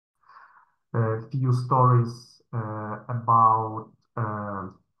a few stories about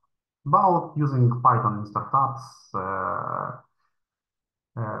using Python in startups.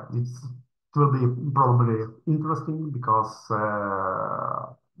 It will be probably interesting because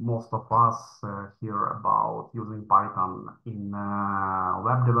most of us hear about using Python in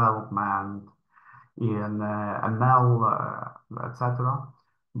web development, in ML, etc.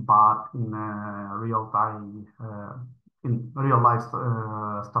 But in real life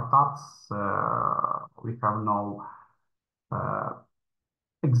startups, we have no uh,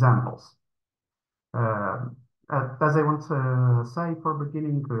 examples. Uh, as I want to say for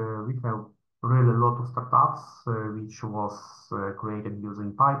beginning, we have really a lot of startups which was created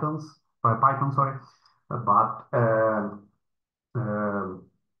using Python, sorry, but um,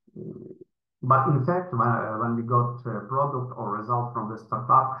 but in fact, when we got a product or result from the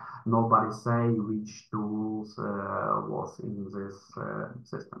startup, nobody say which tools was in this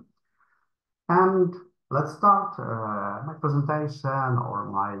system. And let's start my presentation or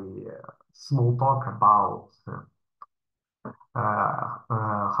my small talk about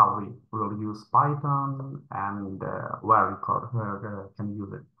how we will use Python and where we can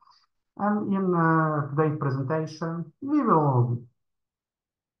use it. And in today's presentation, we will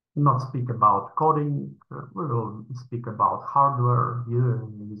not speak about coding. We will speak about hardware,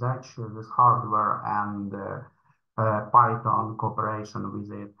 usage of this hardware, and Python cooperation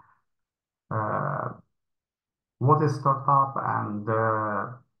with it. What is startup, and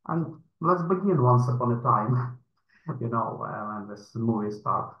let's begin once upon a time. When this movie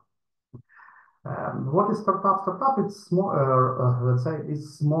starts. What is startup? Startup is small, let's say,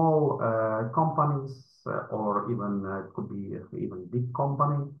 it's small companies, or even it could be even big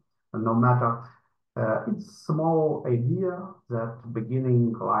company, no matter. It's small idea that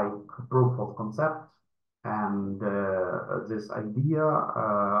beginning like proof of concept, and this idea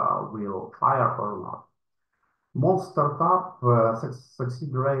will fire or not. Most startup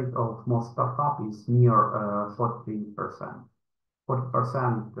succeed rate of most startup is near 40%.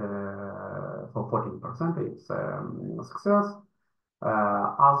 40% for 14% it's success.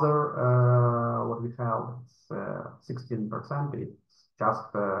 Other what we have is 16%. It's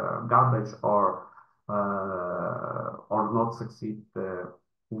just garbage or not succeed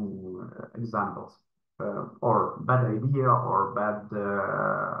examples or bad idea or bad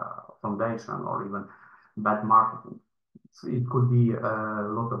foundation or even bad marketing. It could be a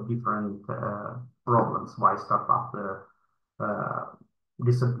lot of different problems why startup uh,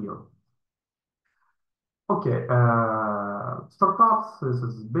 disappear. Okay, startups, this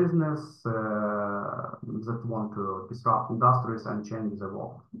is business that want to disrupt industries and change the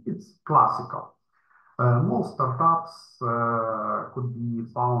world. It's classical. Most startups could be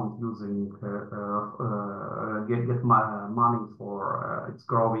found using get money for its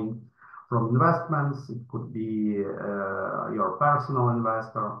growing from investments. It could be your personal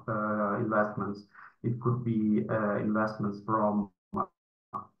investments. It could be investments from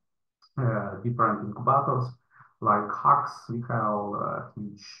different incubators like Hacks. We have a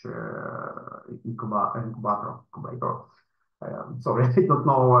huge incubator. Sorry, I don't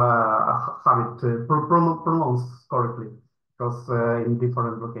know how it pronounced correctly because in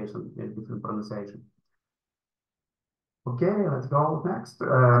different locations, different pronunciation. Okay, let's go next.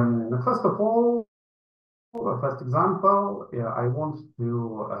 First of all, first example, I want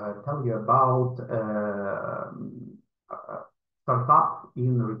to tell you about startup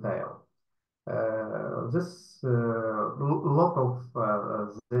in retail. This lot of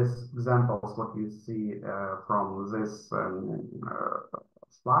these examples, what you see from this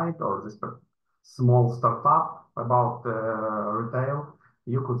slide or this small startup about retail,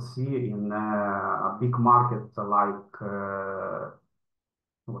 you could see in a big market like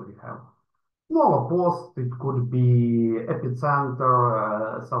what do we have? No, post, it could be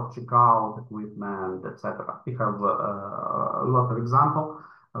epicenter, self-checkout equipment, etc. We have a lot of example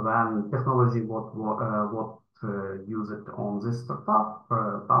when technology what use it on this startup,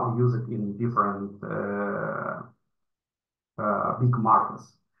 now use it in different big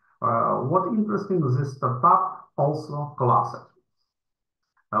markets. What interesting is this startup also collapsed.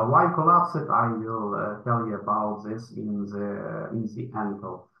 Why collapse it? I will tell you about this in the end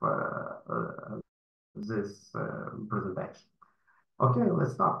of this presentation. Okay,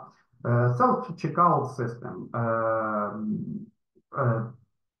 let's start. Self-checkout system.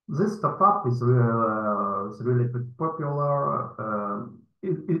 This startup is really popular.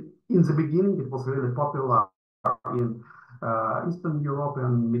 In the beginning, it was really popular in Eastern Europe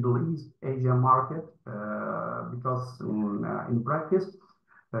and Middle East Asia market because in practice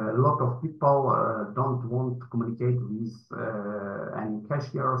A lot of people don't want to communicate with any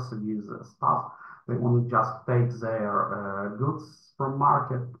cashiers, with staff. They want to just take their goods from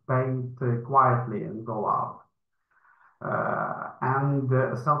market, pay it quietly, and go out. And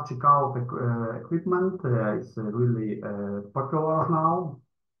self-checkout equipment is really popular now,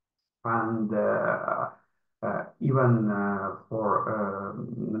 and even for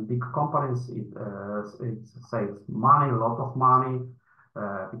big companies, it saves money, a lot of money,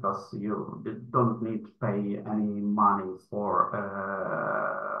 because you don't need to pay any money for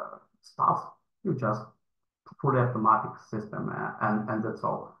stuff. You just fully automatic system, and that's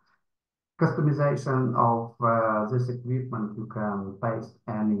all. Customization of this equipment, you can paste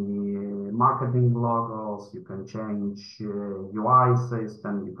any marketing logos, you can change UI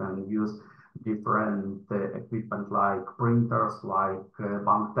system, you can use different equipment like printers, like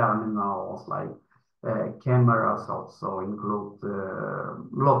bank terminals, like cameras, also include a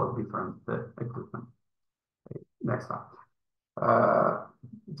lot of different equipment. Next slide.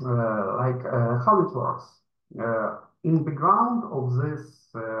 How it works. In the background of this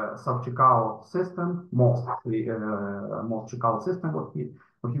self-checkout system, most checkout system, what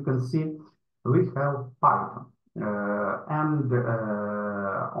you can see, we have Python. And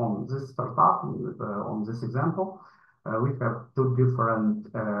on this startup, on this example, we have two different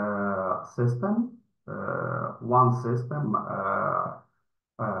systems. One system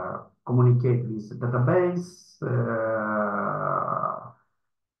communicate with database,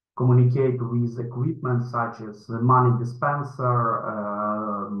 communicate with equipment such as money dispenser,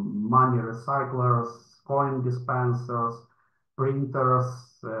 money recyclers, coin dispensers,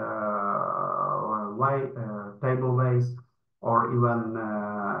 printers, table waste, or even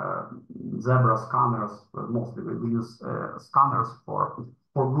zebra scanners. Mostly we use scanners for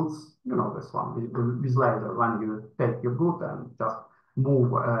goods. You know this one with laser, when you take your good and just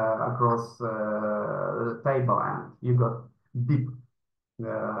move across the table, and you got deep.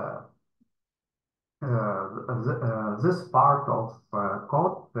 This part of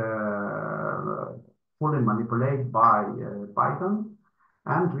code fully manipulated by Python,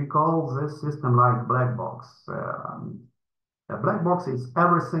 and we call this system like black box. A black box is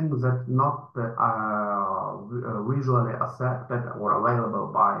everything that not visually accepted or available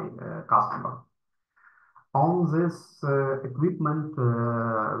by customer. On this equipment,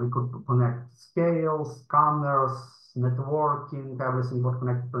 we could connect scales, scanners, networking, everything what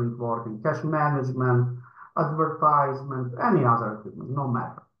connected to networking, cash management, advertisement, any other equipment, no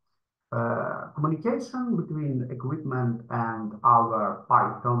matter. Communication between equipment and our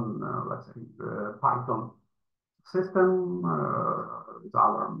Python, let's say, Python system, is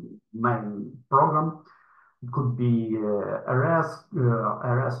our main program. It could be RS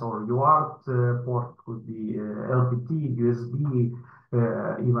or UART port, could be LPT, USB,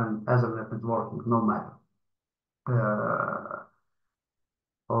 even Ethernet networking, no matter.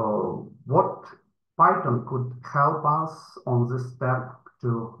 What Python could help us on this step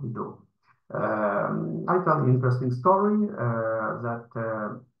to do. I tell you an interesting story that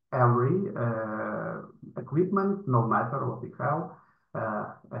every equipment, no matter what we have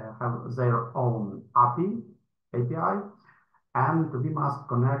their own API, and we must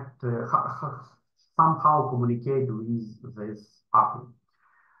connect, somehow communicate with this API.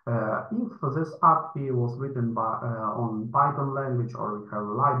 If this API was written on Python language, or we have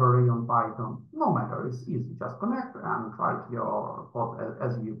a library on Python, no matter, it's easy. Just connect and write your code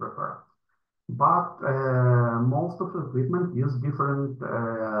as you prefer. But most of the equipment use different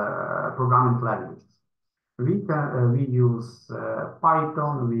programming languages. We use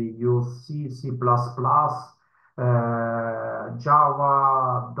Python, we use C, C++,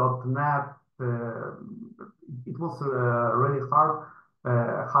 Java, .NET. It was really hard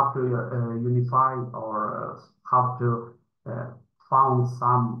how to unify, or how to found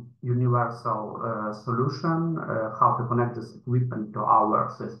some universal solution, how to connect this equipment to our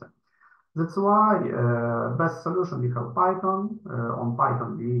system. That's why best solution, we have Python. On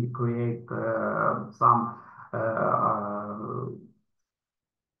Python we create some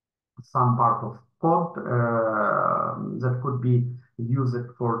part of code that could be used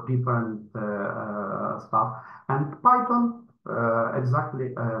for different stuff. And Python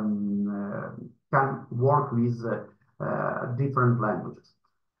exactly can work with different languages.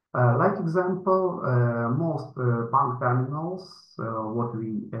 Like example, most bank terminals, what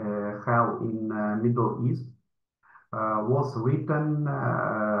we have in Middle East, was written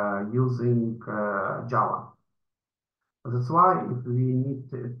using Java. That's why if we need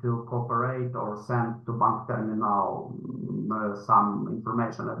to cooperate or send to bank terminal some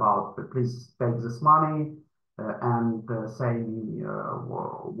information about, please take this money, and say me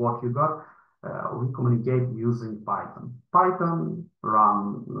what you got. We communicate using Python. Python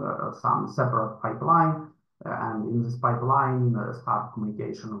run some separate pipeline, and in this pipeline start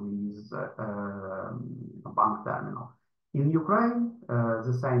communication with bank terminal. In Ukraine,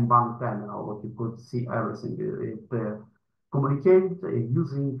 the same bank terminal, what you could see everything, it communicate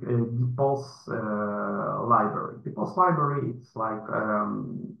using DPoS library. DPoS library, it's like a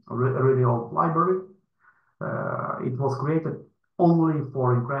really old library. It was created only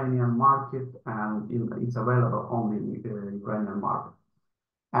for Ukrainian market, and it's available only in the Ukrainian market.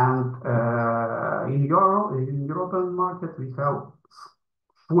 And in European market, we have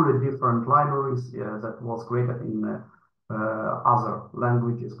fully different libraries that was created in other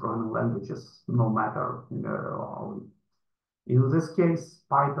languages, programming languages, no matter. In this case,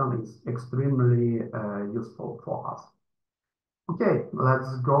 Python is extremely useful for us. Okay,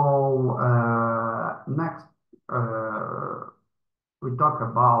 let's go next. We talk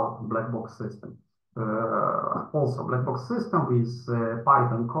about black box system. Also, black box system with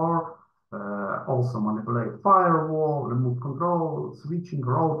Python core, also manipulate firewall, remote control, switching,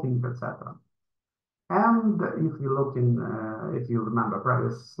 routing, etc. And if you look in, if you remember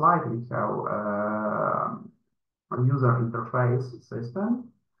previous slide, we have a user interface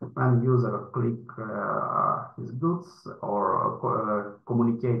system. When user click his goods or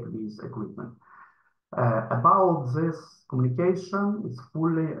communicate with equipment. About this communication, it's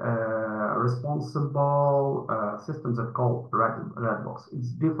fully responsible systems that called red box.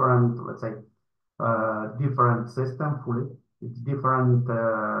 It's different, let's say, different system fully. It's different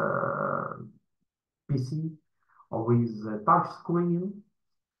PC or with touch screen.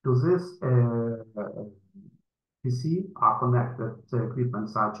 To this PC are connected equipment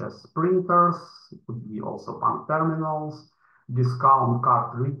such as printers, it could be also bank terminals, discount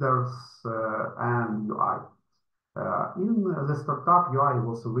card readers, and UI. In the startup, UI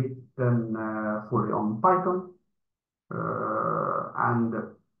was written fully on Python, and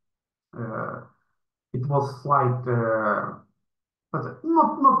it was like, but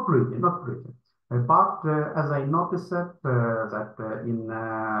not pretty. But as I noticed that in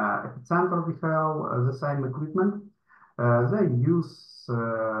Epicenter we have the same equipment. They use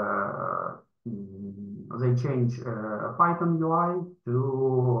they change Python UI to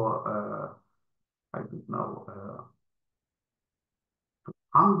I don't know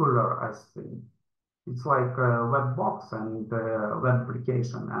Angular, I think. It's like a web box and web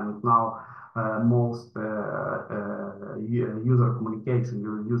application, and now most user communication,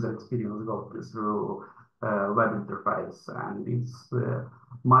 your user experience goes through web interface, and it's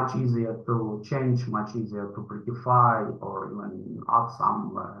much easier to change, much easier to prettify or even add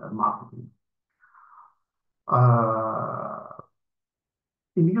some marketing.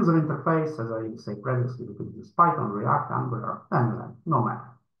 In user interface, as I said previously, we could use Python, React, Angular, and no matter.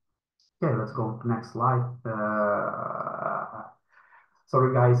 Okay, let's go to the next slide.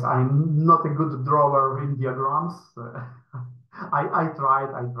 Sorry guys, I'm not a good drawer in diagrams. I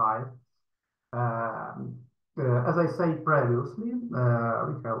tried. As I said previously, we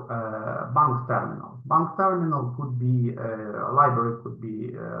have bank terminal. Bank terminal could be a library, could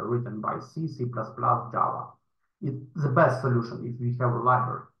be written by C, C++, Java. It's the best solution if we have a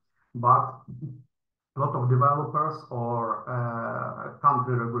library. But a lot of developers or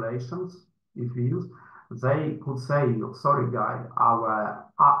country regulations, if we use, they could say, sorry guy, our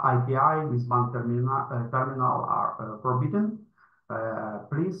API with bank terminal are forbidden.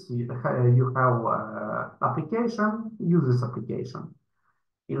 Please, you have application, use this application.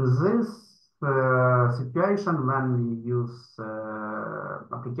 In this situation, when we use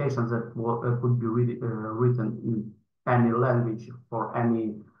applications that could be written in any language for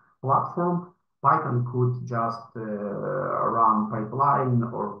any platform, Python could just run pipeline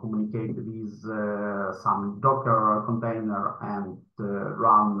or communicate with some Docker container and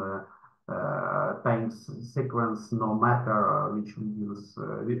run time sequence, no matter which we use,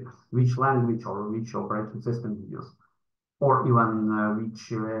 which language or which operating system we use, or even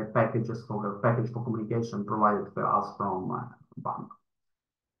which packages for the package for communication provided to us from bank.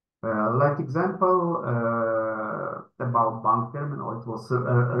 Like example about bank terminal, it was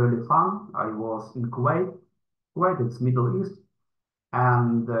really fun. I was in Kuwait. Kuwait, it's Middle East,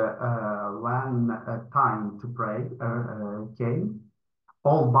 and when time to pray came,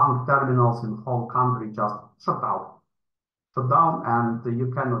 all bank terminals in the whole country just shut down, and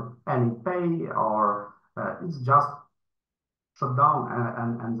you cannot any pay or it's just shut down,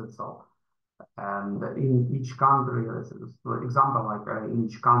 and that's all. And in each country, for example, like in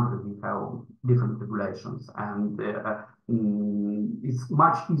each country, we have different regulations, and it's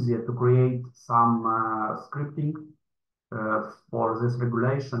much easier to create some scripting for this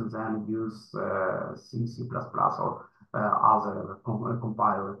regulation than use C, C++, or other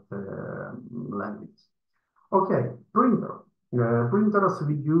compiled language. Okay, printer. Printers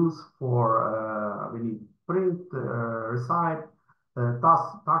we use for, we need print, recite,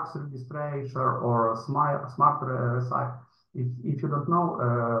 tax registration, or smart recite. If you don't know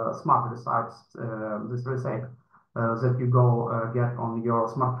smart recites, this recite that you go get on your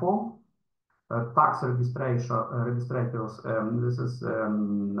smartphone, tax registration registrators. This is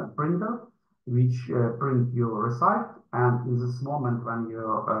printer which print your recite, and in this moment when you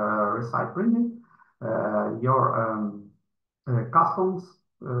recite printing, your customs,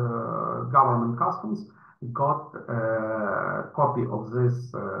 government customs, got a copy of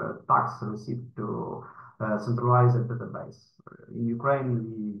this tax receipt to centralize a database. In Ukraine,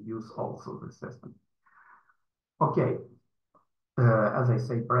 we use also this system. Okay, as I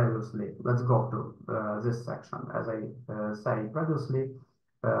said previously, let's go to this section. As I said previously,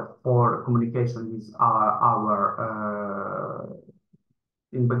 for communication with our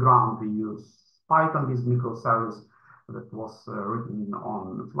in background, we use Python with microservice that was written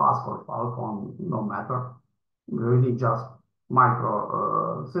on Flask or Falcon, no matter. Really just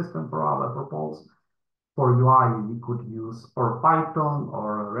micro system for our purpose. For UI, we could use or Python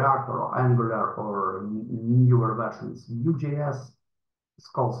or React or Angular or newer versions, Vue.js. It's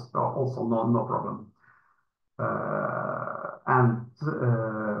also no problem. And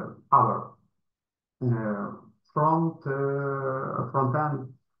our front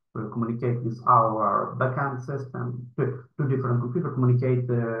end will communicate with our backend system. Two different computers communicate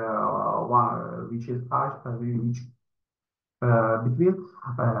one which is between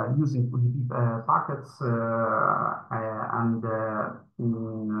using UDP packets, and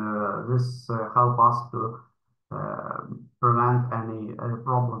this help us to prevent any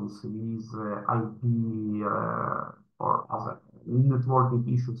problems with IP or other networking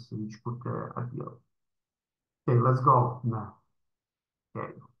issues which could appear. Okay, let's go now.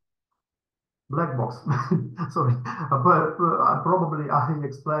 Okay. Black box. Sorry, but probably I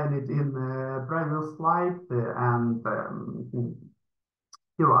explained it in the previous slide, and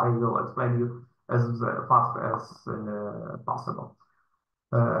here I will explain you as fast as possible.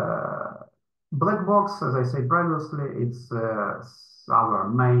 Black box, as I said previously, it's our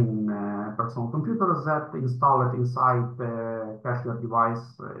main personal computer that installed inside the cashier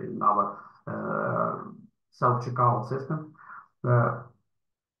device in our self-checkout system.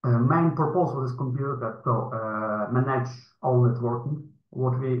 Main purpose of this computer to manage all networking,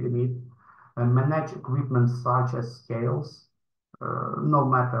 what we need, manage equipment such as scales, no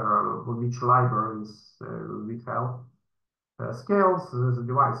matter which libraries we have. Scales is a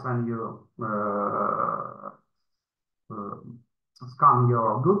device when you scan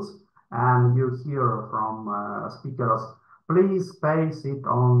your goods and you hear from speakers, please place it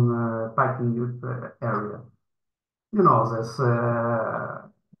on packing area. You know this.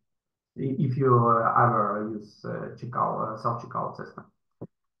 If you ever use self-checkout system.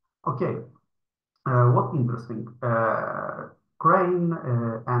 Okay, what interesting, Crane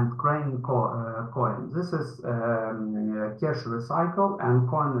and Crane coin. This is cash recycle and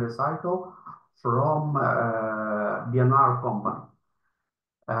coin recycle from BNR company.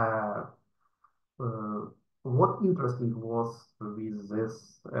 What interesting was with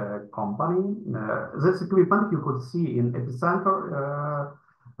this company, this equipment you could see in Epicenter.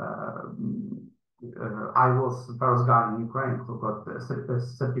 I was the first guy in Ukraine who got a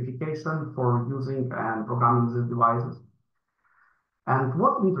certification for using and programming these devices. And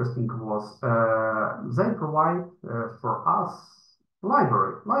what interesting was they provide for us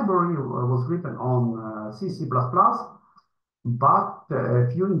library. Library was written on C, C++, but a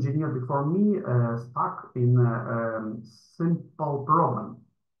few engineers before me stuck in a simple problem.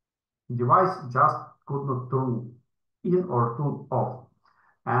 The device just could not turn in or turn off.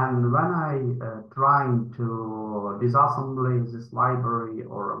 And when I trying to disassembly this library,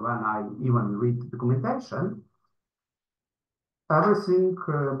 or when I even read the documentation, everything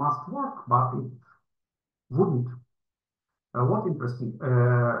must work, but it wouldn't. What interesting,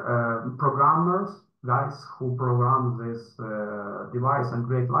 programmers, guys who program this device and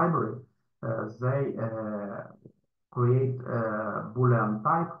create library, they create a Boolean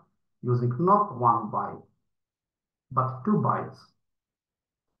type using not 1 byte, but 2 bytes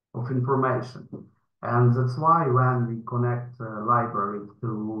of information. And that's why when we connect library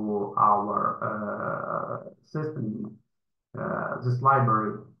to our system, this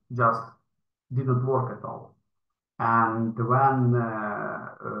library just didn't work at all. And when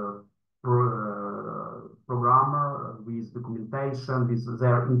programmer with documentation, with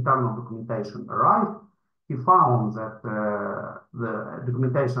their internal documentation arrived, he found that the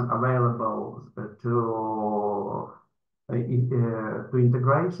documentation available to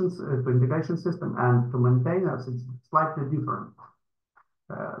integration system and to maintainers is slightly different.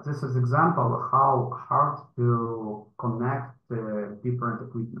 This is example of how hard to connect different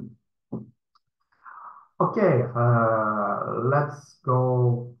equipment. Okay, let's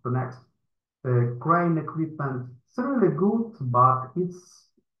go to next. Crane equipment. It's really good, but it's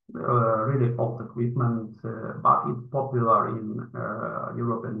really old equipment, but it's popular in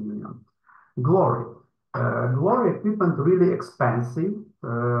European Union. Glory. Glory equipment really expensive,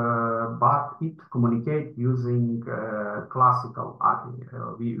 but it communicates using classical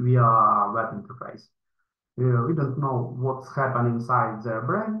API via web interface. We don't know what's happening inside their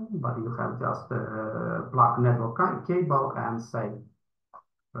brain, but you have just plug network cable and say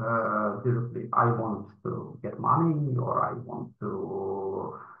directly, I want to get money or I want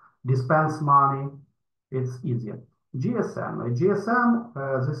to dispense money. It's easier. GSM.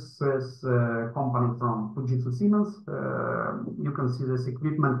 This is a company from Fujitsu Siemens. You can see this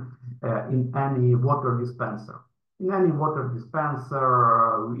equipment in any water dispenser. In any water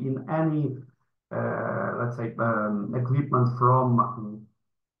dispenser, in any, let's say, equipment from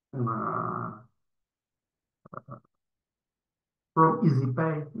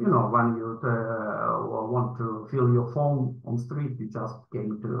EasyPay. You know, when you want to fill your phone on street, you just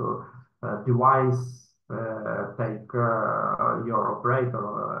came to a device, take your operator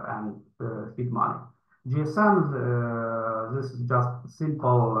and feed money. GSM, this is just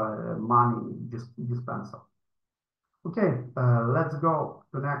simple money dispenser. Okay, let's go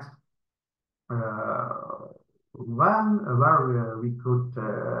to next. Where we could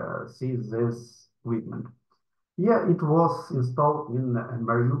see this equipment. Yeah, it was installed in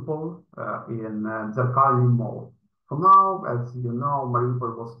Mariupol in Zerkali Mall. For now, as you know,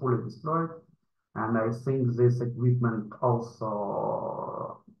 Mariupol was fully destroyed, and I think this equipment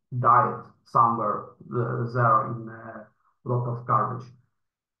also died somewhere there in a lot of garbage.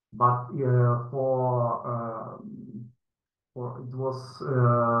 But for it was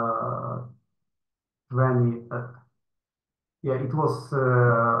 20. Yeah, it was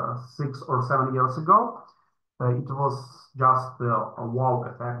 6 or 7 years ago. It was just a wow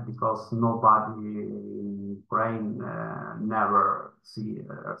effect because nobody in Ukraine never see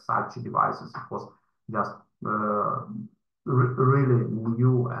such devices. It was just really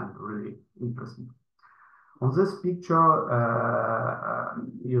new and really interesting. On this picture,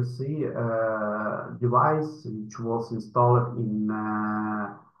 you see a device which was installed in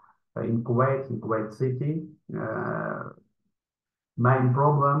Kuwait City. Main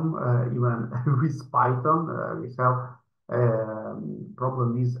problem, even with Python, we have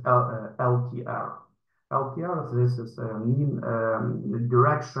problem with LTR. LTR, this is mean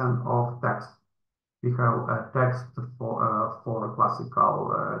direction of text. We have a text for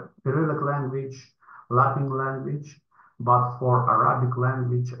classical Cyrillic language, Latin language, but for Arabic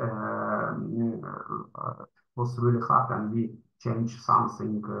language was really hard, and we changed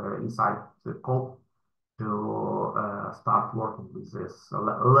something inside the code to start working with these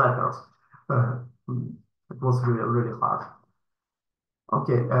letters. It was really hard.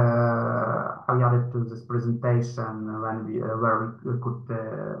 Okay, I added to this presentation where we could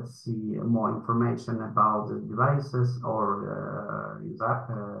see more information about the devices or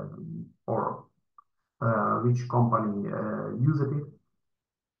which company used it.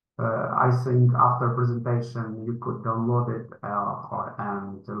 I think after presentation you could download it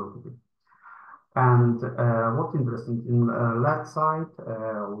and look at it. And what's interesting, in left side,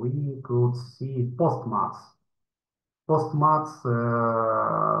 we could see postmarks. Postmarks,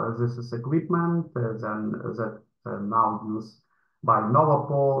 this is equipment that now used by Nova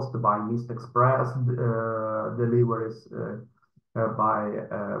Post, by Mist Express deliveries, by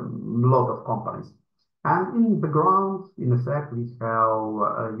a lot of companies. And in the background, in effect, we have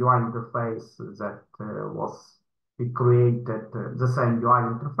a UI interface that we created the same UI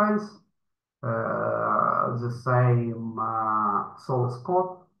interface, the same source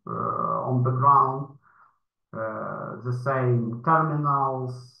code on the ground, the same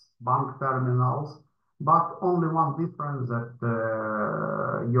terminals, bank terminals, but only one difference that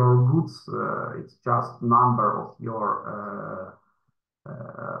your goods, it's just number of your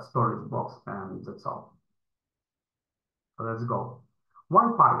storage box, and that's all. Let's go.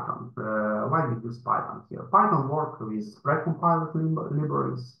 Why Python? Why we use Python here? Python works with precompiled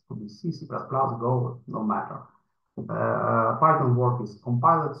libraries, could be C, C++, Go, no matter. Python works with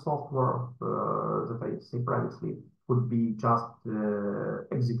compiled software that I said previously, could be just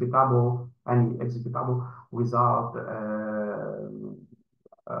executable, any executable without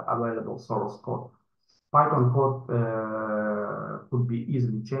available source code. Python code could be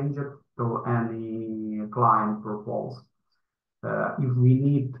easily changed to any client proposal. If we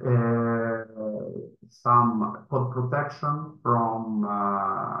need some code protection from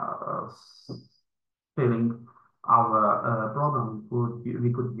stealing our program,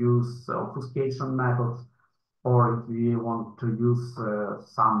 we could use obfuscation methods, or if we want to use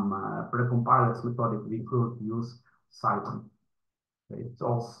some precompilers method, we could use Cython. It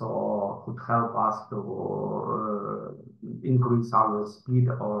also could help us to increase our speed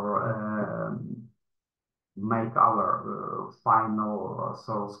or make our final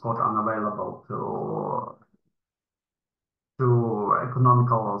source code unavailable to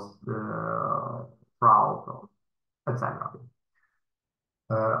economical fraud, etc.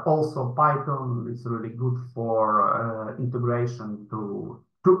 Also, Python is really good for integration to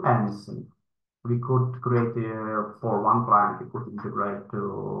anything. We could create for one client, we could integrate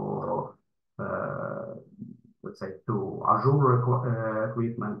to let's say to Azure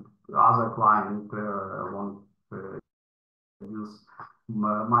equipment. Other client want to use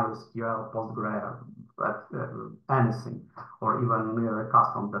MySQL, Postgre, anything, or even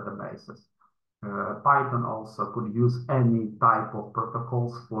custom databases. Python also could use any type of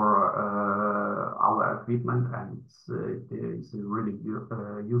protocols for our equipment, and it is really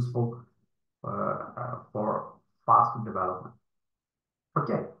useful for fast development.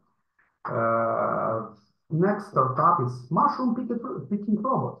 Okay. Next startup is mushroom picking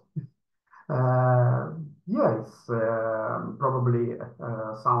robot. Yes, probably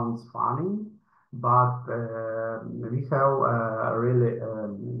sounds funny, but we have really a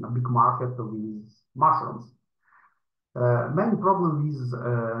big market with mushrooms. Main problem with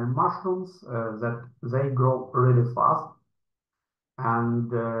mushrooms that they grow really fast, and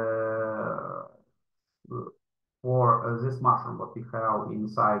for this mushroom, what we have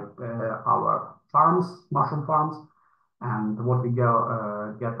inside our farms, mushroom farms, and what we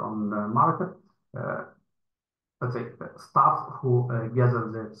get on the market, let's say staff who gather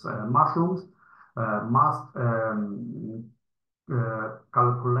these mushrooms must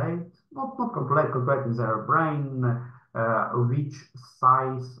calculate in their brain which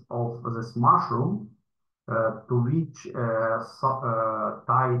size of this mushroom to which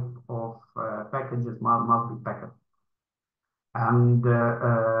type of packages must be packed. And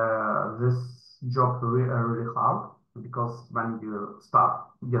this job really hard, because when you start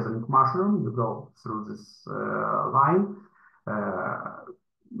gathering mushroom, you go through this line.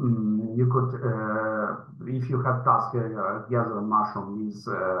 You could, if you have task gather a mushroom with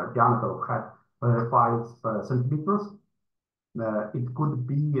diameter of 5 centimeters, it could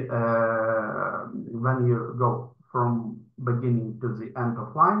be when you go from beginning to the end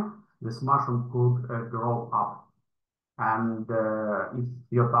of line, this mushroom could grow up. And if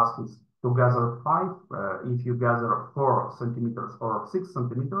your task is to gather 5, if you gather 4 centimeters or 6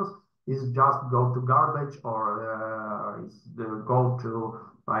 centimeters, is just go to garbage or go to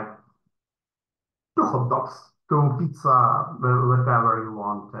like to hot dogs, to pizza, whatever you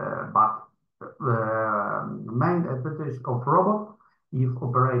want. But the main advantage of robot, if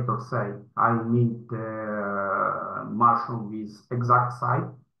operator say, I need mushroom with exact size,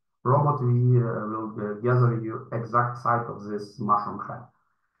 robot will gather you exact size of this mushroom head.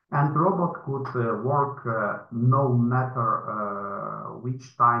 And robot could work no matter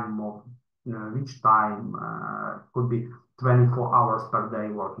which time could be 24 hours per day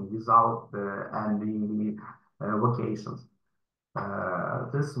working without any vacations.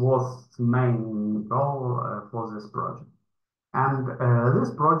 This was the main goal for this project. And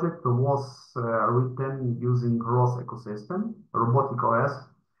this project was written using ROS ecosystem, Robotic OS.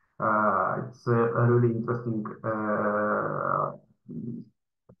 It's a really interesting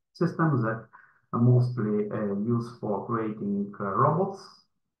system that mostly used for creating robots.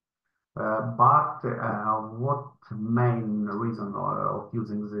 But what main reason of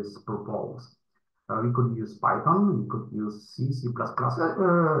using this proposal? We could use Python, we could use C, C++,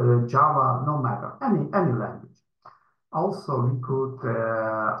 Java, no matter, any language. Also, we could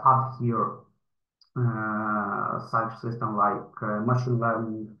add here such system like machine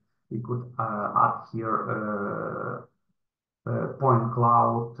learning. We could add here point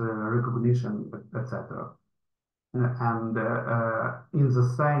cloud recognition, etc. And in the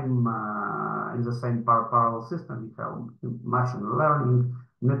same parallel system, we have machine learning,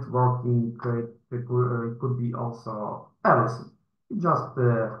 networking. It could be also everything. Just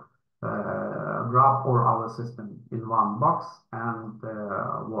grab all our system in one box and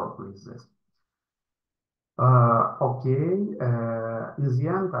work with this. Okay, in the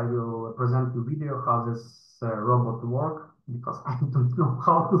end, I will present you video how this robot work. because I don't know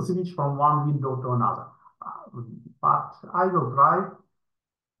how to switch from one window to another. But I will try.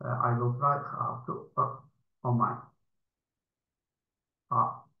 I will try how to. Oh my.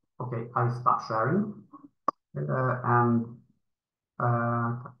 Okay, I start sharing. And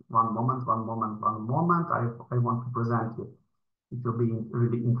one moment. I want to present you. It will be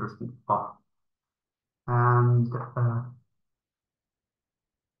really interesting part. And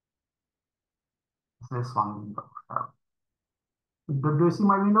this one window. Do you see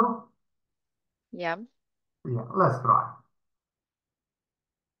my window? Yeah. Yeah, let's try.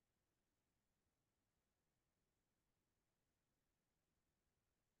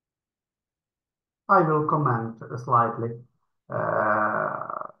 I will comment slightly.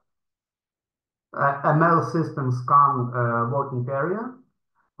 ML system scan working area,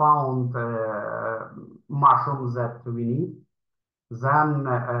 found mushrooms that we need. Then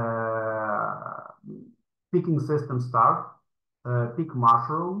picking system start, pick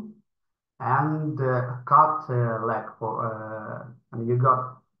mushroom and cut leg for, and you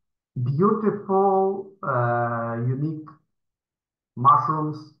got beautiful, unique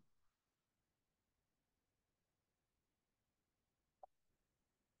mushrooms.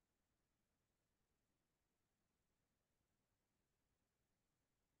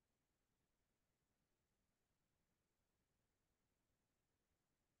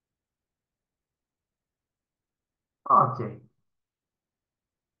 Okay,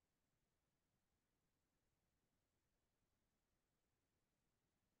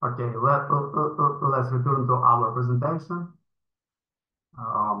 okay. Let's return to our presentation.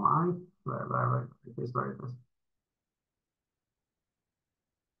 Oh my, where it is, where it is.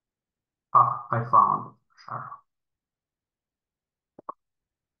 Ah, I found it. Sure.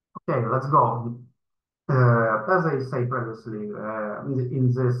 Okay, let's go. As I say previously,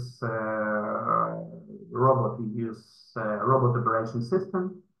 in this robot, we use robot operation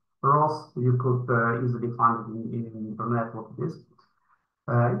system. ROS, you could easily find in internet what it is.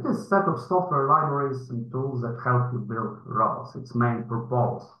 It is a set of software libraries and tools that help you build robots. Its main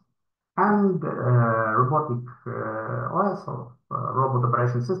purpose. And robotic OS or robot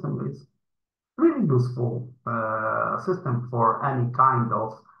operation system is really useful system for any kind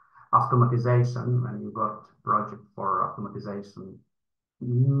of automatization when you got project for automatization,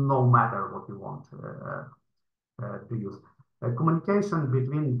 no matter what you want to use. Communication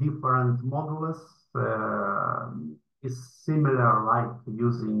between different modules is similar like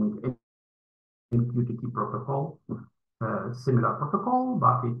using MQTT protocol, similar protocol,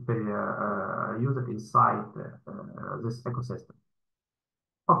 but it use it inside this ecosystem.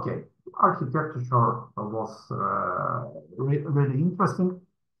 Okay, architecture was really interesting.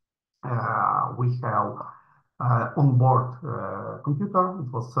 We have onboard computer.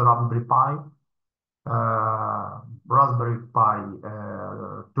 It was Raspberry Pi. Raspberry Pi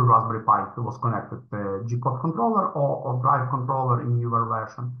to Raspberry Pi was connected G-code controller or drive controller in newer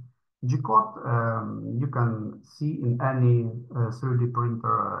version. G-code you can see in any 3D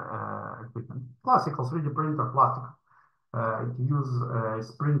printer equipment. Classical 3D printer, plastic.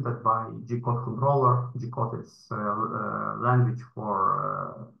 Is printed by G-code controller. G-code is language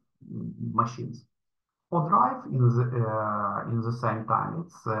for machines. Or drive in the same time.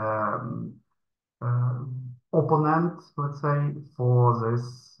 It's opponent, let's say, for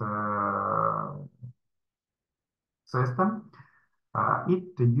this system.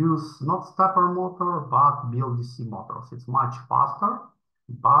 It use not stepper motor, but BLDC motors. It's much faster,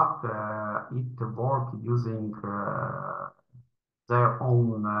 but it work using their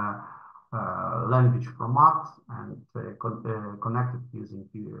own language format and connected using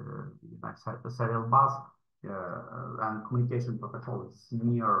serial bus and communication protocol is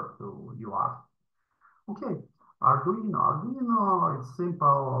near to UART. Okay, Arduino, it's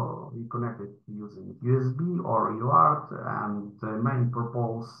simple. We connect it using USB or UART, and the main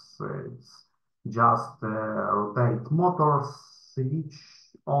purpose is just rotate motors, switch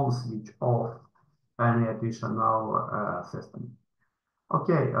on, switch off, any additional system.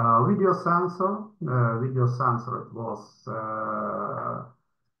 Okay, video sensor. Video sensor, it was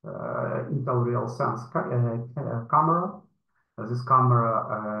Intel RealSense camera. This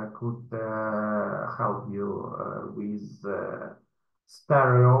camera could help you with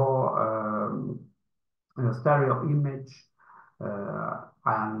stereo image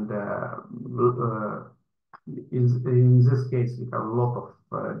and in this case we have a lot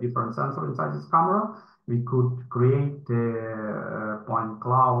of different sensors inside this camera. We could create a point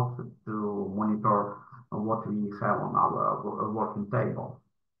cloud to monitor what we have on our working table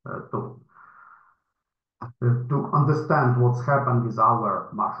to understand what's happened with our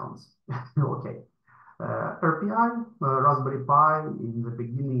mushrooms. Okay. RPI, Raspberry Pi, in the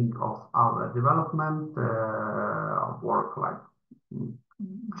beginning of our development, work like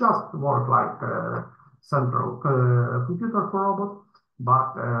just work like central computer for robot,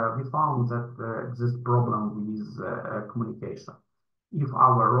 but we found that exists problem with communication. If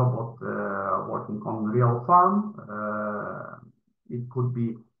our robot working on real farm, it could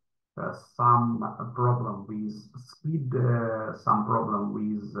be some problem with speed, some problem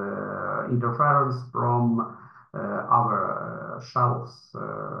with interference from our shelves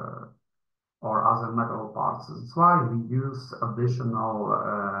or other metal parts. That's why we use additional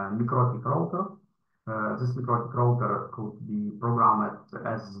necrotic router. This necrotic router could be programmed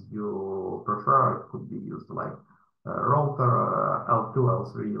as you prefer. It could be used like router L2,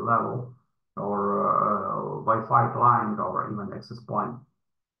 L3 level, or Wi-Fi client, or even access point.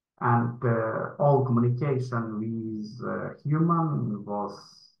 And all communication with human was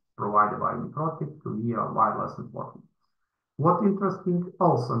provided by necrotic via wireless networking. What interesting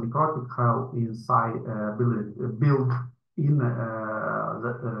also, necrotic have inside built in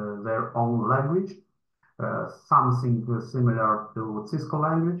their own language, something similar to Cisco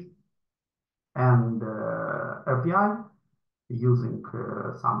language, and API using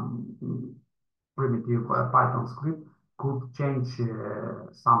some primitive Python script could change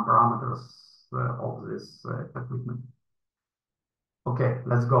some parameters of this equipment. Okay,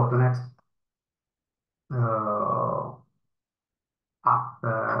 let's go to next.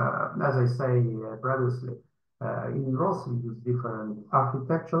 As I say previously, in ROS we use different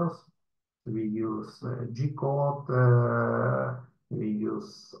architectures. We use G-code, we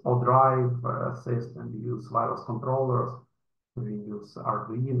use O-drive system, we use wireless controllers, we use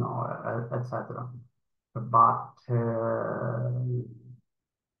Arduino, etc. But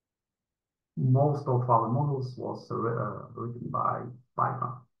most of our models was written by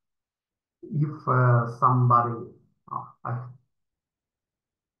Python. If somebody,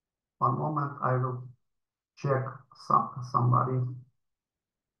 one moment, I will check somebody.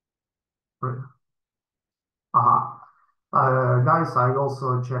 Guys, I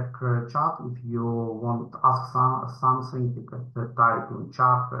also check chat. If you want to ask something, you can type in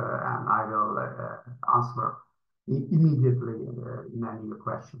chat and I will answer immediately in any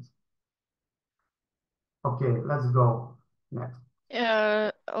questions. Okay, let's go next.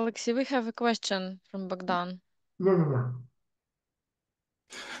 Oleksii, we have a question from Bogdan. Yeah.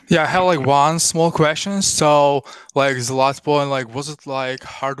 Yeah, I have like one small question. So, like the last point, like was it like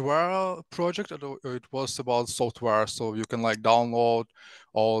hardware project or it was about software? So you can like download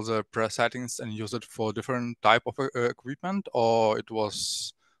all the presettings and use it for different type of equipment, or it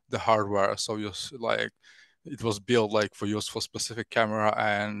was the hardware. So you like it was built like for use for specific camera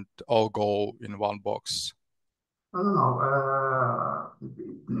and all go in one box. No.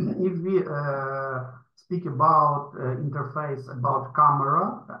 If we speak about interface about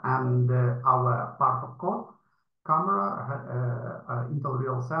camera and our part of code, camera, Intel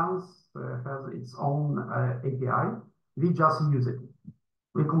RealSense has its own API. We just use it.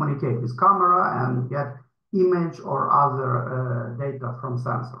 We communicate with camera and get image or other data from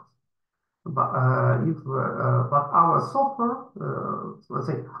sensors. But our software, let's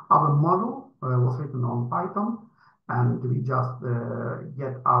say our model was written on Python, and we just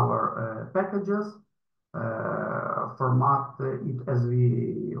get our packages, format it as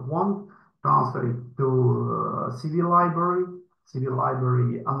we want, transfer it to CV library. CV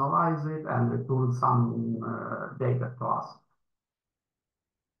library analyze it and return some data to us.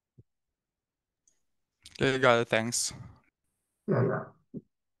 Okay, got it. Thanks. Yeah.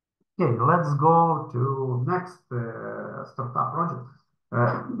 Okay, let's go to next startup project.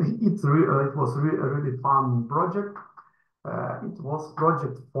 It was a really fun project. It was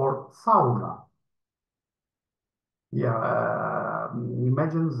project for sauna. Yeah,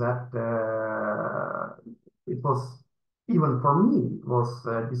 imagine that it was, even for me, it was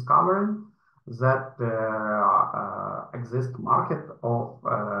discovering that exist market of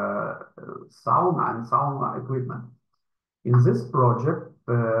sauna and sauna equipment. In this project,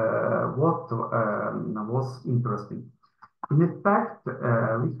 what was interesting? In fact, we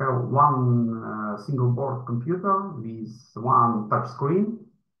have one single board computer with one touch screen,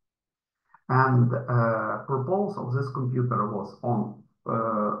 and purpose of this computer was on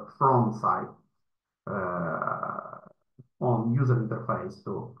front side on user interface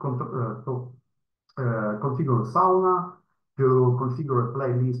to configure sauna, to configure a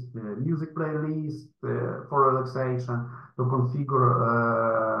playlist, music playlist for relaxation, to configure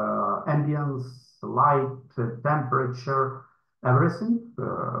ambience, light, temperature, everything.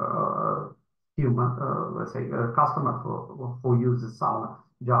 Human, let's say, customer who uses sauna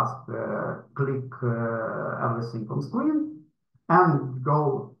just click everything on screen and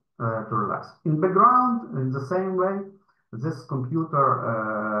go to relax. In background, in the same way, this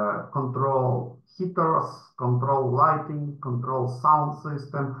computer control heaters, control lighting, control sound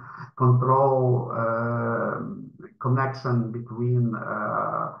system, control connection between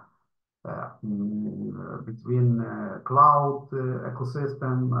cloud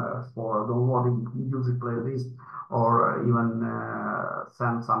ecosystem for downloading music playlist, or even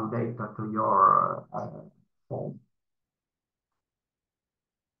send some data to your phone.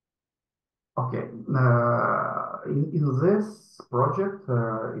 Okay, in this project,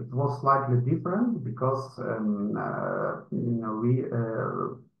 it was slightly different because we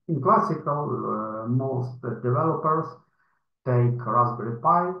in classical most developers take Raspberry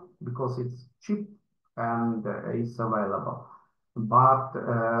Pi because it's cheap and it's available. But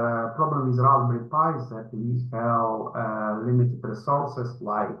problem with Raspberry Pi is that we have limited resources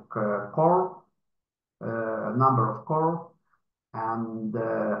like core, number of core, and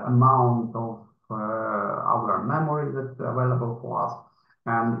amount of our memory that's available for us.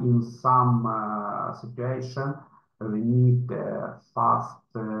 And in some situation, we need fast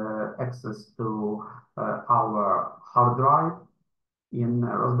access to our hard drive. In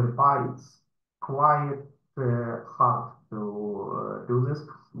Raspberry Pi, it's quite hard to do this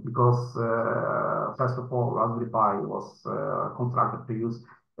because, first of all, Raspberry Pi was constructed to use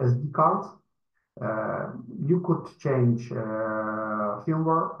SD cards. You could change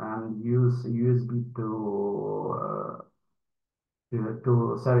firmware and use USB to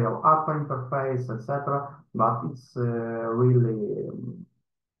serial ATA interface, etc. But it's really,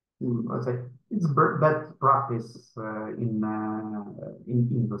 let's say, it's bad practice in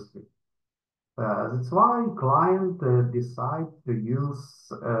industry. That's why client decide to use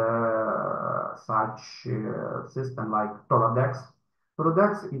such system like Toradex.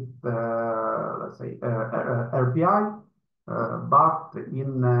 Toradex is let's say RPI, but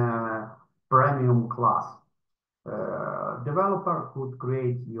in premium class. Developer could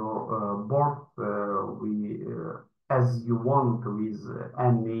create your board as you want with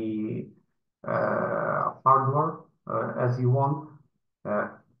any hardware as you want.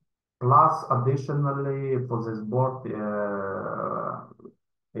 Plus, additionally, for this board,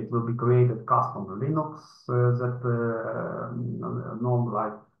 it will be created custom Linux that known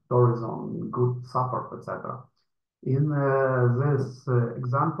like Horizon, good support, etc. In this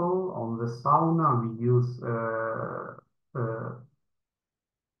example, on the sauna, we use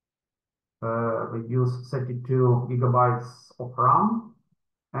 32 gigabytes of RAM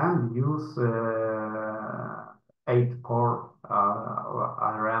and use 8-core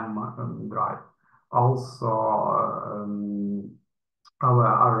RAM drive. Also,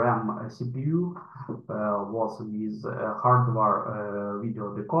 our RAM CPU was with hardware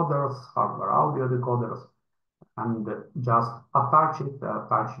video decoders, hardware audio decoders, and just attach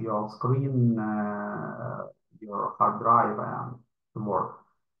your screen, your hard drive, and work.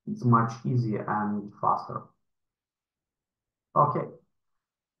 It's much easier and faster. Okay.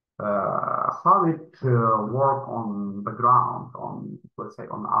 How it work on background on, let's say,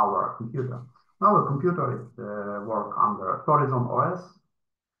 on our computer. Our computer is work under Horizon OS.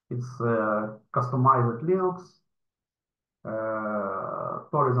 It's customized Linux.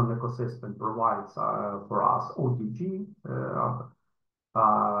 Horizon ecosystem provides for us OTG,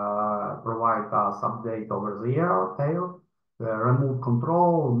 provide us update over the air, remote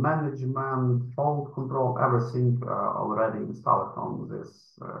control, management, fault control, everything already installed on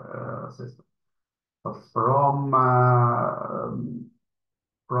this system. But from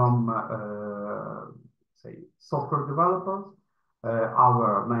say software developers,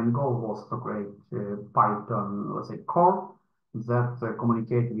 our main goal was to create Python, let's say, core that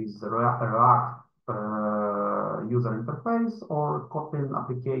communicate with React user interface or Kotlin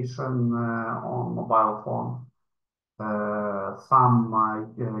application on mobile phone. Some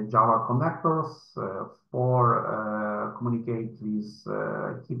Java connectors for communicate with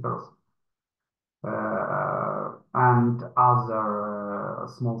keepers and other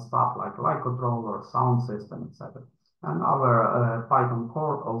small stuff like light controller, sound system, etc. And our Python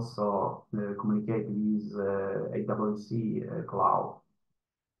core also communicate with AWS cloud.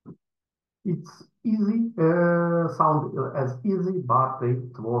 It's easy, sound as easy, but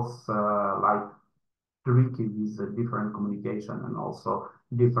it was like tricky with different communication and also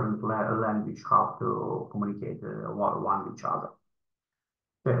different language how to communicate one with each other.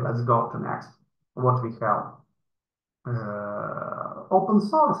 Okay, let's go to next. What we have. Open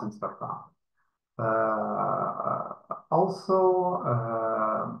source and startup. Also,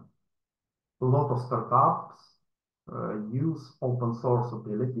 a lot of startups use open source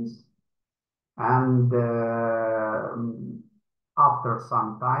utilities, and after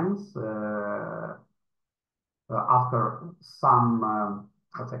some times, after some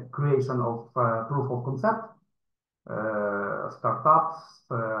let's say creation of proof of concept, startups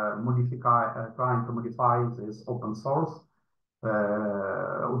trying to modify these open source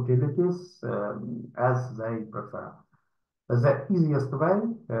utilities as they prefer. The easiest way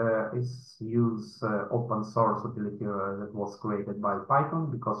is use open source utility that was created by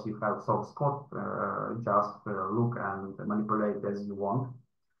Python, because you have source code, just look and manipulate as you want.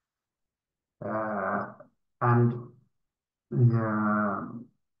 And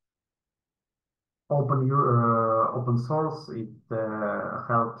open source, it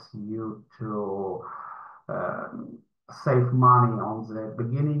helps you to save money on the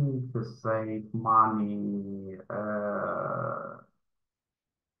beginning, to save money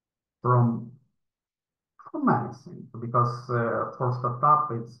from many things, because for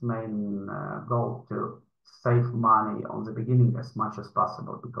startup, its main goal to save money on the beginning as much as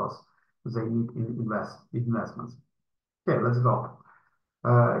possible, because they need investments. Okay, let's go.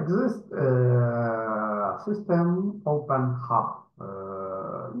 Exist system Open Hub.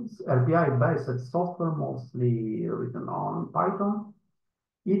 It's API-based software, mostly written on Python.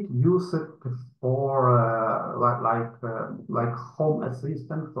 It uses it for like home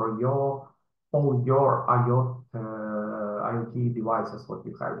assistant for all your IoT devices. What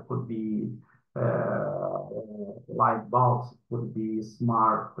you have, it could be light bulbs, it could be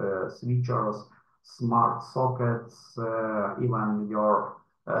smart switchers, smart sockets, even your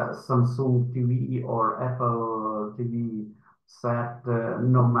Samsung TV or Apple TV set,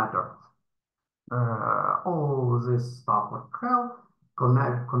 no matter. All this stuff would have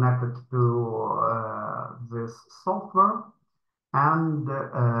connected to this software, and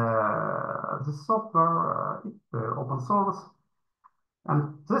the software open source.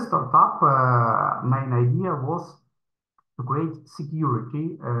 And this startup main idea was to create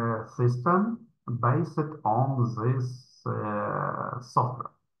security system based on this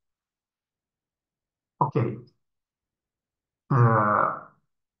software. Okay.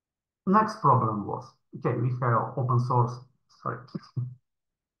 Next problem was, okay, we have open source, sorry.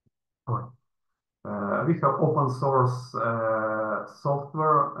 We have open source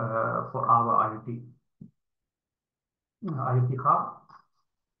software for our IoT hub.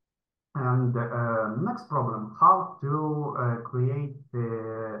 And next problem, how to create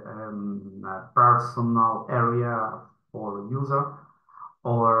a personal area for user,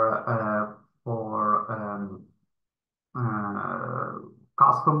 or for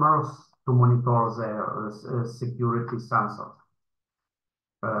customers to monitor their security sensors.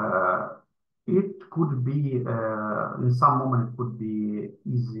 It could be, in some moment, it could be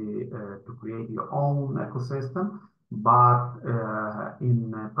easy to create your own ecosystem, but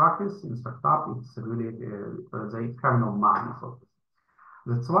in practice, in startup, it's really, they have no money for this.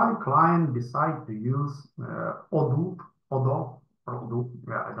 That's why client decide to use Odoo,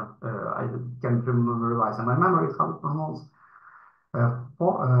 yeah, I can't remember in my memory how it pronounced.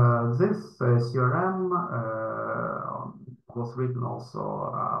 For this CRM was written also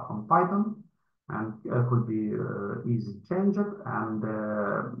on Python, and could be easy changed. And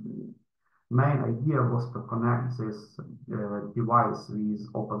main idea was to connect this device with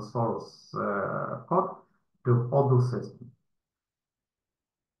open source code to Odoo system.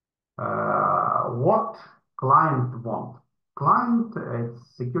 What client want? Client is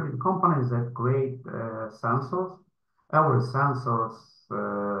security companies that create sensors. Every sensors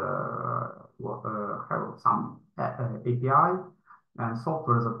have some API and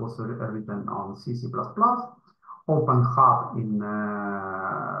software that was written on C++. Open Hub in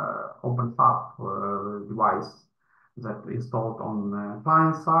Open Hub device that installed on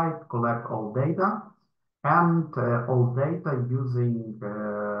client side, collect all data, and all data using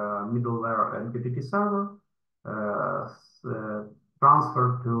middleware MQTT server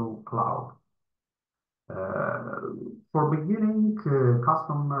transfer to cloud. For beginning,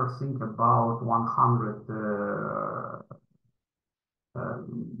 customers think about 100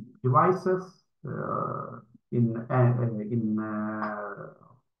 devices in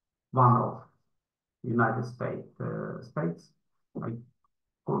one of United States.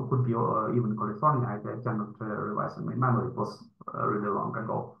 Could be even California. I cannot revise in my memory. It was really long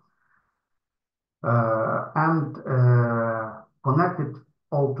ago. And connected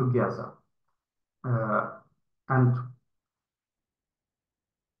all together. And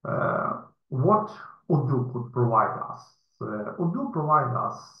what Odoo could provide us? Odoo provide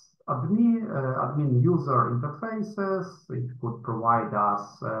us admin user interfaces. It could provide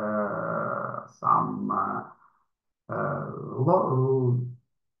us some let's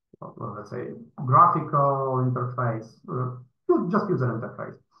say, graphical interface, just user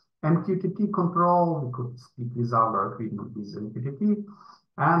interface. MQTT control, we could speak with our equipment with MQTT,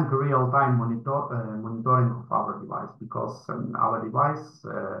 and real-time monitoring of our device, because our device,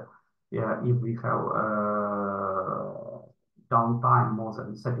 if we have downtime more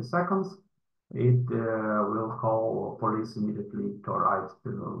than 30 seconds, it will call police immediately to arrive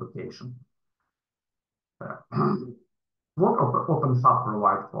to the location. What OpenHub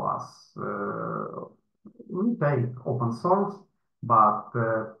provides for us? We take open source, but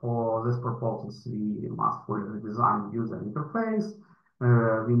for this purpose, we must fully redesign user interface.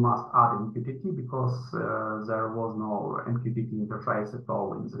 We must add MQTT because there was no MQTT interface at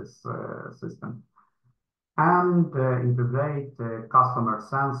all in this system. And integrate customer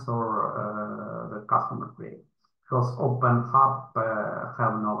sensor the customer create. Because OpenHub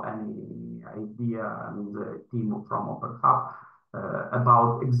have no any idea, and the team from OpenHub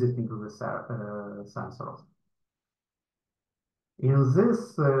about existing sensors. In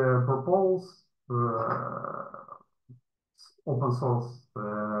this proposed open source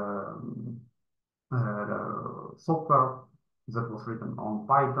software that was written on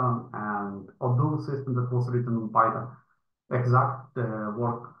Python and Odoo system that was written on Python, exact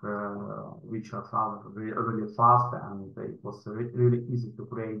work which are really fast, and it was really easy to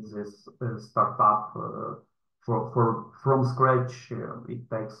create this startup from scratch. It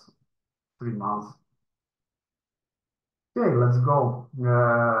takes 3 months. Okay, let's go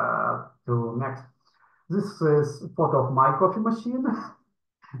to next. This is a photo of my coffee machine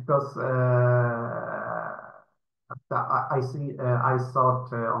because I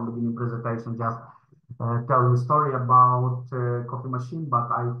thought on the beginning presentation just tell the story about coffee machine,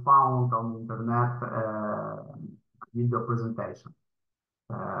 but I found on the internet video presentation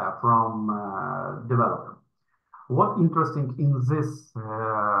from developer. What interesting in this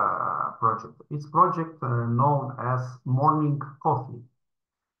project? It's project known as Morning Coffee.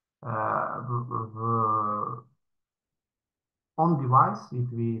 On device, if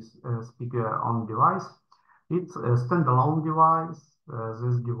we speak on device, it's a standalone device.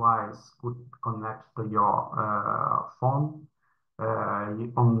 This device could connect to your phone.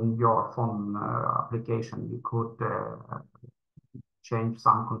 On your phone application, you could change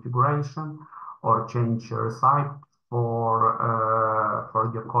some configuration or change your site for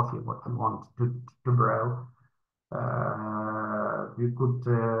your coffee, what you want to brew. You could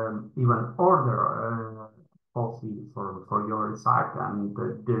even order coffee for your site, and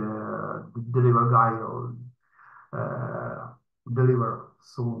the deliver guy will deliver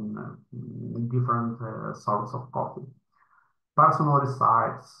soon different sorts of coffee. Personal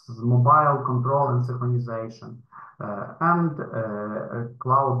sites, mobile control and synchronization, and a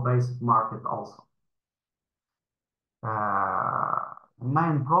cloud-based market also.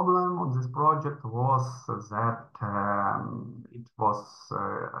 Main problem on this project was that it was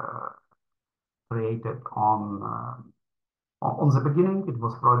created on the beginning. It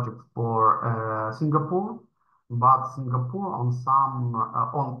was project for Singapore, but Singapore on some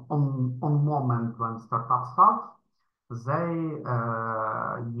on moment when startup starts, they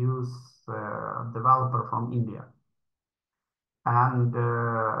use developer from India, and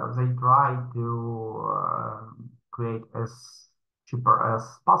they try to create as cheaper as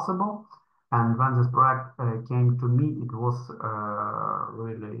possible. And when this project came to me, it was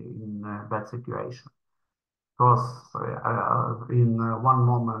really in a bad situation. Because in one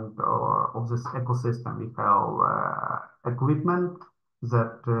moment of this ecosystem, we have equipment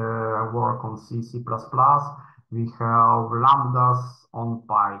that work on C, C++. We have lambdas on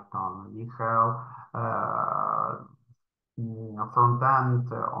Python. We have front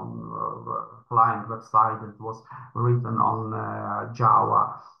end on client website that was written on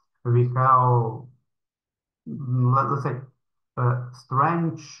Java. We have, let's say,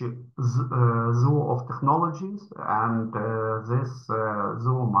 strange zoo of technologies, and this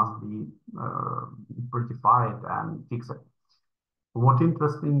zoo must be prettified and fixed. What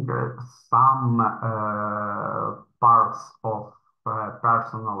interesting, some parts of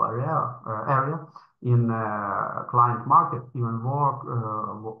personal area in client market even work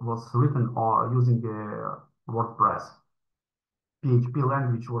was written or using WordPress, PHP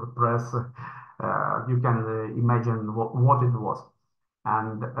language WordPress. You can imagine what it was.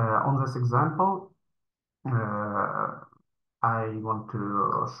 And on this example, I want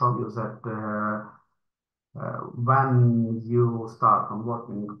to show you that when you start on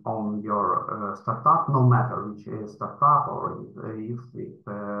working on your startup, no matter which is startup or if it's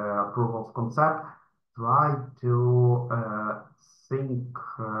proof of concept, try to think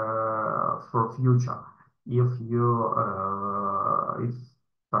for future. if if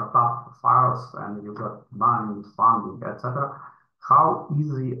startup fires and you got money, funding, etc., how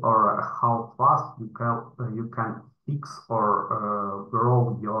easy or how fast you can fix or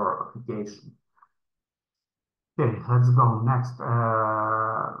grow your application. Okay, let's go next.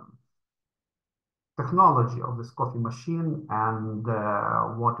 Technology of this coffee machine and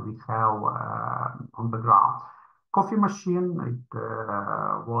what we have on the ground. Coffee machine, it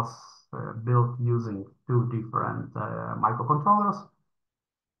was built using two different microcontrollers.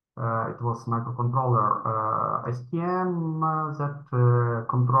 It was microcontroller STM that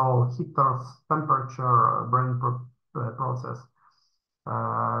control heaters, temperature, brain process.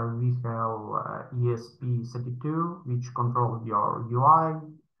 We have ESP32, which controls your UI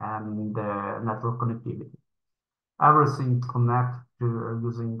and network connectivity. Everything connect to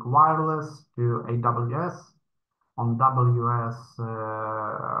using wireless to AWS. On WS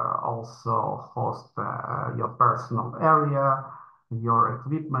also host your personal area, your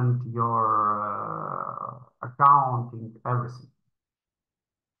equipment, your accounting, everything.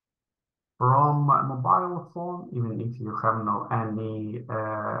 From a mobile phone, even if you have no any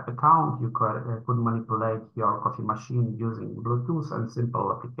account, you could manipulate your coffee machine using Bluetooth and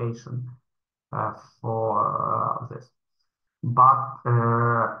simple application for this. But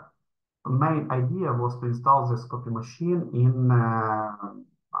main idea was to install this coffee machine in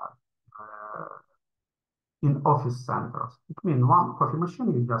office centers. It means one coffee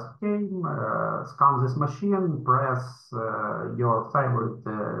machine, you just came, scan this machine, press your favorite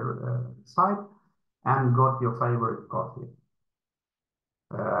site, and got your favorite coffee.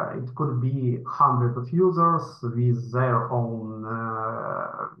 It could be hundreds of users with their own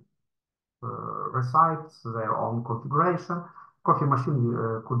recites, their own configuration. Coffee machine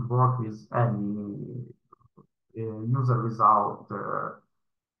could work with any user without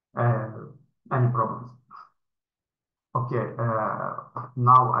any problems. Okay,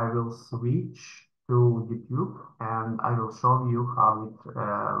 now I will switch to YouTube and I will show you how it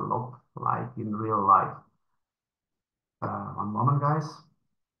looks like in real life. One moment, guys.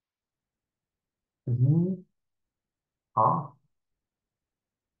 Oh,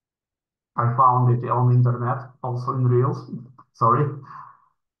 I found it on internet, also in Reels. Sorry.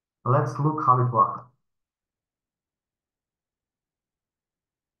 Let's look how it works.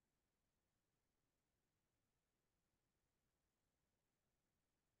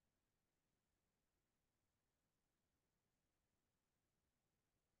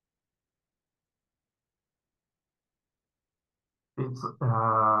 It's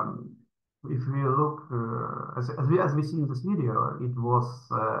if we look as we see in this video, it was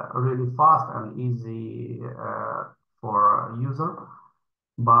really fast and easy for a user,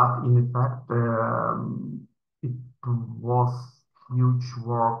 but in effect it was huge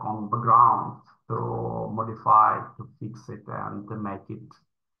work on the ground to modify, to fix it, and to make it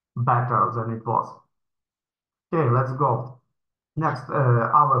better than it was. Okay, let's go. Next,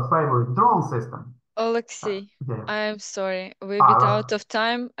 our favorite drone system. Oleksii, Yeah. I'm sorry, we're a bit out of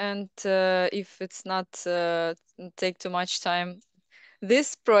time, and if it's not take too much time,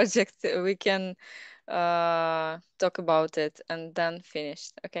 this project we can talk about it and then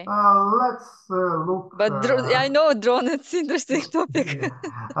finish. Okay. Let's look. But I know drone. It's interesting topic.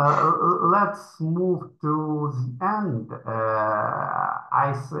 Let's move to the end.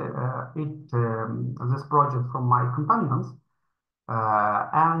 This project from my companions.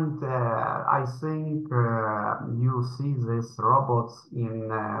 And I think you see these robots in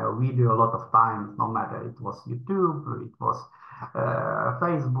video a lot of times, no matter it was YouTube, it was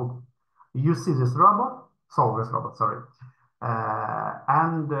Facebook. You see this robot, sorry.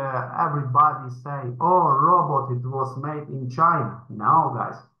 And everybody say, oh, robot, it was made in China. No,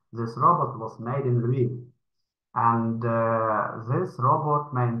 guys, this robot was made in Lviv. And this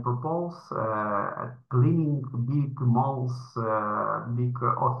robot main purpose cleaning big malls, big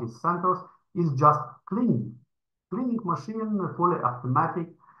office centers is just cleaning. Cleaning machine, fully automatic.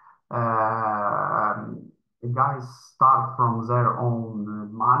 Guys start from their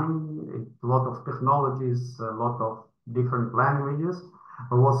own money. A lot of technologies, a lot of different languages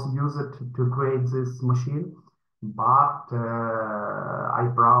was used to create this machine. But I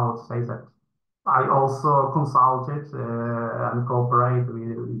proud to say that I also consulted and cooperate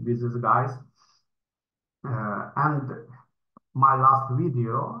with these guys. And my last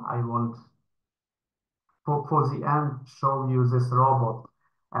video, I want for the end show you this robot,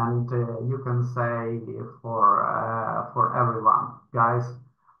 and you can say for everyone, guys,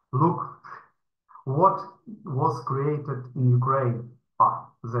 look what was created in Ukraine.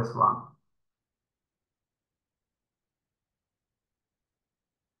 This one.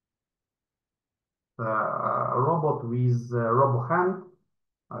 a robot with robo hand,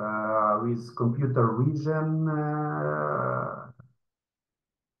 with computer vision,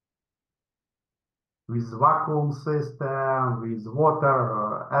 with vacuum system, with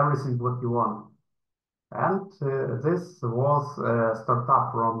water, everything what you want. And this was a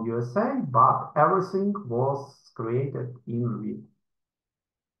startup from USA, but everything was created in Lviv.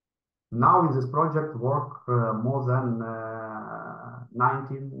 Now in this project work more than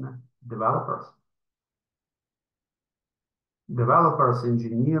 19 developers. Developers,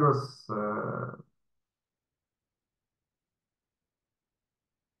 engineers.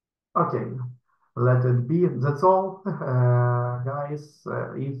 Okay, let it be. That's all, guys.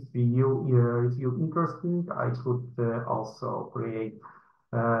 If you interesting, I could also create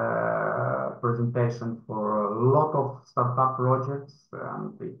presentation for a lot of startup projects,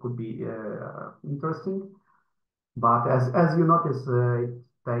 and it could be interesting. But as you notice, it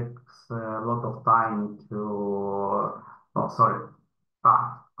takes a lot of time to. Oh, sorry.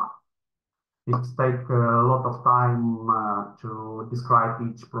 It takes a lot of time to describe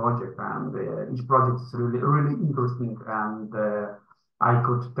each project, and each project is really interesting, and I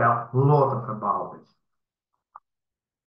could tell a lot about it.